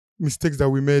mistakes that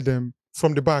we made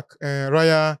from the back.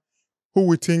 Raya, who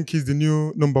we think is the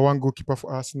new number one goalkeeper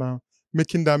for us now,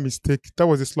 making that mistake. That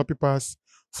was a sloppy pass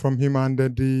from him, and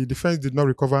the defense did not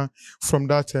recover from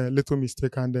that little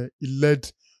mistake, and it led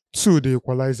to the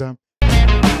equalizer.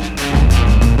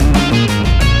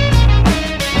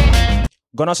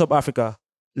 Gunners of Africa,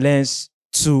 Lens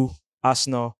 2,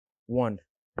 Arsenal 1.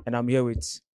 And I'm here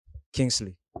with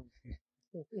Kingsley.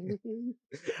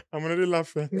 I'm already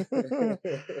laughing.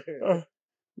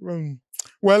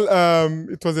 Well,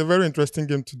 it was a very interesting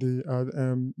game today.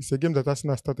 It's a game that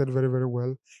Arsenal started very, very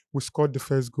well. We scored the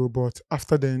first goal, but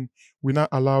after then, we now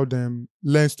allowed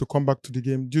Lens to come back to the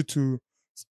game due to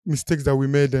mistakes that we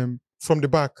made from the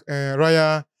back.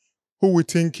 Raya, who we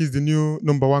think is the new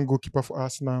number one goalkeeper for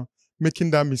us now,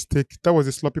 making that mistake. That was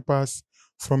a sloppy pass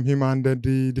from him, and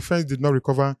the defense did not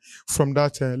recover from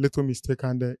that little mistake,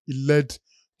 and it led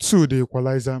to the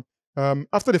equalizer.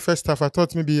 After the first half, I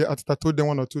thought maybe ARTETA told them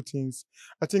one or two things.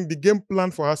 I think the game plan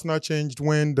for Arsenal changed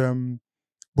when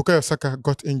Bukayo Saka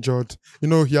got injured. You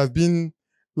know, he has been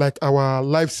like our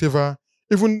lifesaver.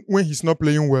 Even when he's not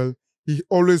playing well, he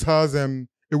always has a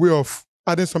way of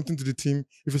adding something to the team.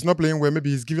 If he's not playing well,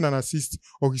 maybe he's giving an assist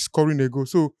or he's scoring a goal.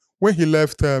 So when he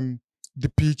left the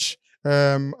pitch,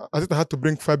 ARTETA had to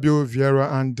bring Fabio,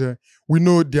 Vieira, and we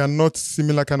know they are not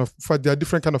similar kind of, in fact, they are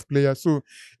different kind of players. So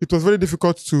it was very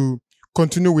difficult to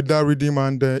continue with that rhythm,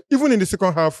 and even in the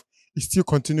second half, it still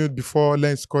continued before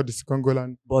Lens scored the second goal.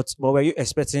 And But were you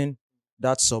expecting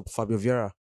that sub, Fabio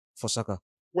Vieira, for Saka?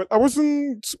 well, I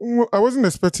wasn't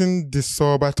expecting this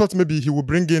sub. I thought maybe he would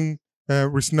bring in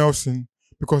Reece Nelson,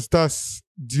 because that's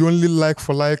the only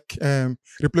like-for-like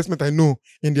replacement I know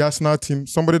in the Arsenal team.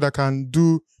 Somebody that can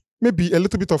do maybe a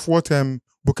little bit of what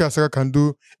Bukayo Saka can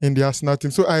do in the Arsenal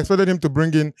team. So I expected him to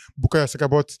bring in Bukayo Saka,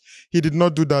 but he did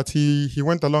not do that. He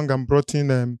went along and brought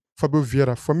in Fabio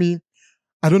Vieira. For me,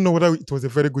 I don't know whether it was a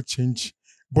very good change,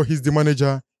 but he's the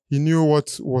manager. He knew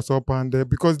what was up, and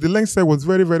because the length side was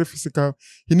very, very physical,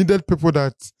 he needed people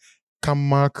that can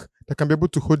mark, that can be able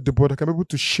to hold the ball, that can be able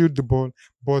to shield the ball,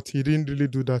 but he didn't really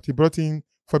do that. He brought in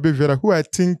Fabio Vieira, who I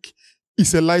think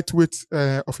is a lightweight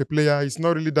of a player. He's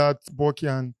not really that bulky,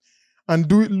 and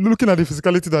looking at the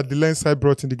physicality that the lens side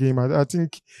brought in the game, I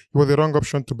think it was the wrong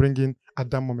option to bring in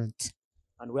at that moment.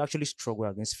 And we actually struggle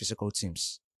against physical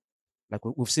teams. Like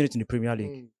we've seen it in the Premier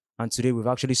League, and today we've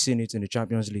actually seen it in the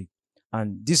Champions League.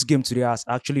 And this game today has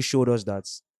actually showed us that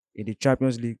in the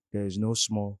Champions League, there is no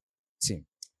small team.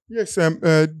 Yes,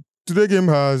 today's game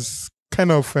has kind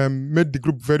of made the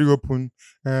group very open,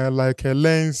 like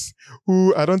Lens,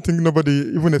 who I don't think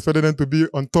nobody even expected them to be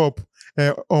on top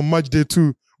on match day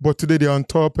 2. But today they're on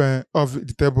top of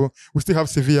the table. We still have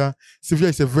Sevilla. Sevilla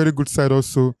is a very good side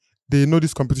also. They know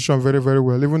this competition very, very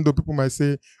well. Even though people might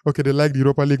say, okay, they like the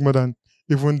Europa League more than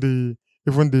even the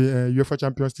UEFA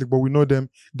Champions League, but we know them.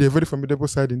 They're a very formidable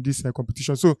side in this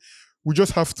competition. So we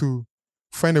just have to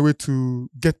find a way to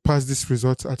get past this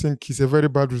result. I think it's a very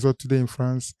bad result today in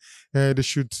France. They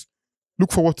should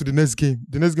look forward to the next game.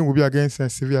 The next game will be against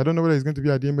Sevilla. I don't know whether it's going to be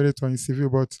at the Emirates or in Seville,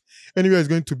 but anyway, it's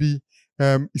going to be.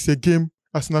 It's a game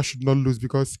Arsenal should not lose,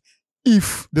 because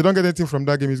if they don't get anything from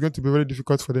that game, it's going to be very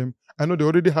difficult for them. I know they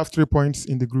already have 3 points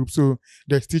in the group, so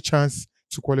there's still chance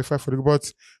to qualify for the group.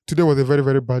 But today was a very,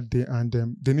 very bad day,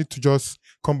 and they need to just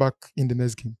come back in the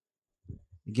next game.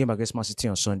 The game against Man City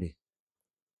on Sunday.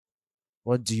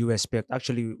 What do you expect?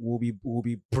 Actually, we'll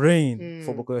be praying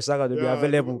for Bukayo Saka to be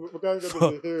available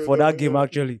for that game,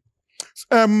 actually.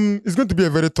 It's going to be a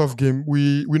very tough game.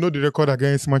 We know the record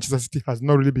against Manchester City has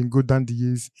not really been good down the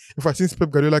years. In fact, since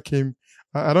Pep Guardiola came,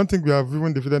 I don't think we have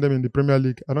even defeated them in the Premier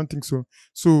League. I don't think so.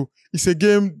 So it's a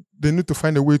game they need to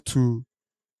find a way to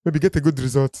maybe get a good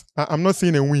result. I'm not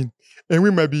saying a win. A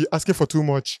win might be asking for too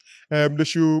much. They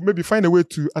should maybe find a way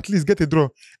to at least get a draw.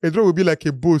 A draw will be like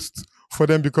a boost for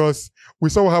them, because we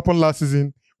saw what happened last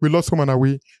season. We lost home and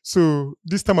away. So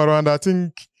this time around, I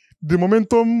think the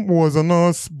momentum was on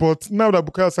us, but now that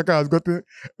Bukayo Saka has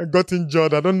got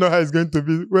injured, I don't know how it's going to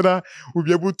be, whether we'll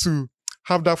be able to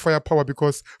have that firepower,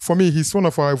 because for me, he's one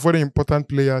of our very important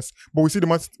players. But we see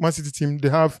the Man City team, they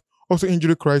have also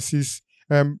injury crisis.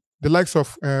 The likes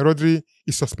of Rodri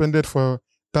is suspended for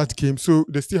that game. So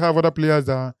they still have other players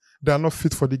that are not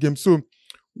fit for the game. So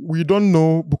we don't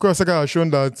know. Bukayo Saka has shown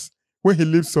that when he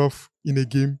leaves off in a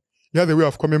game, he has a way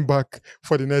of coming back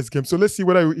for the next game. So let's see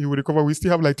whether he will recover. We still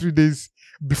have like 3 days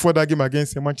before that game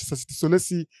against Manchester City. So let's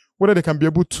see whether they can be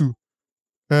able to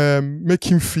make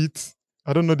him fit.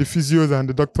 I don't know the physios and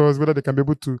the doctors, whether they can be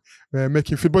able to make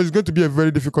him fit. But it's going to be a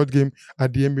very difficult game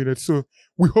at the Emirates. So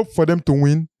we hope for them to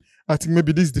win. I think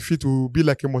maybe this defeat will be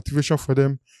like a motivation for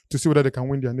them to see whether they can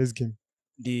win their next game.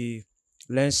 the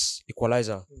Lens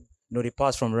equalizer. The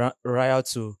pass from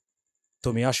Raya to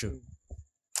Tomiyasu.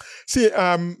 See,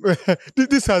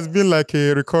 this has been like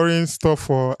a recurring stuff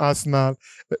for Arsenal.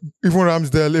 Even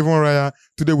Ramsdale, even Raya.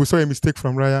 Today we saw a mistake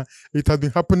from Raya. It has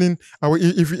been happening.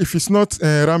 If it's not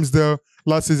Ramsdale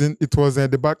last season, it was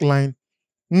the back line.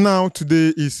 Now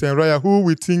today is Raya, who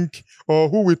we think or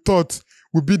who we thought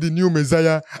would be the new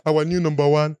Messiah, our new number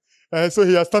one. So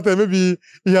he has started. Maybe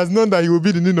he has known that he will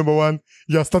be the new number one.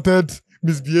 He has started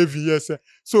misbehaving. Yes.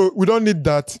 So we don't need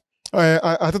that.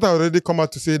 I thought I already come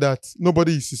out to say that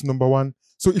nobody is his number one.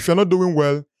 So if you're not doing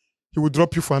well, he will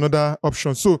drop you for another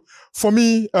option. So for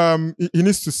me, he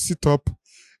needs to sit up.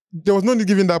 There was no need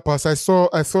giving that pass. I saw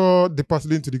the pass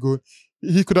leading to the goal.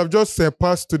 He could have just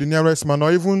passed to the nearest man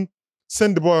or even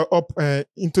send the ball up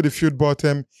into the field, but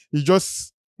he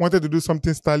just wanted to do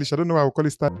something stylish. I don't know how I would call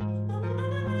it stylish.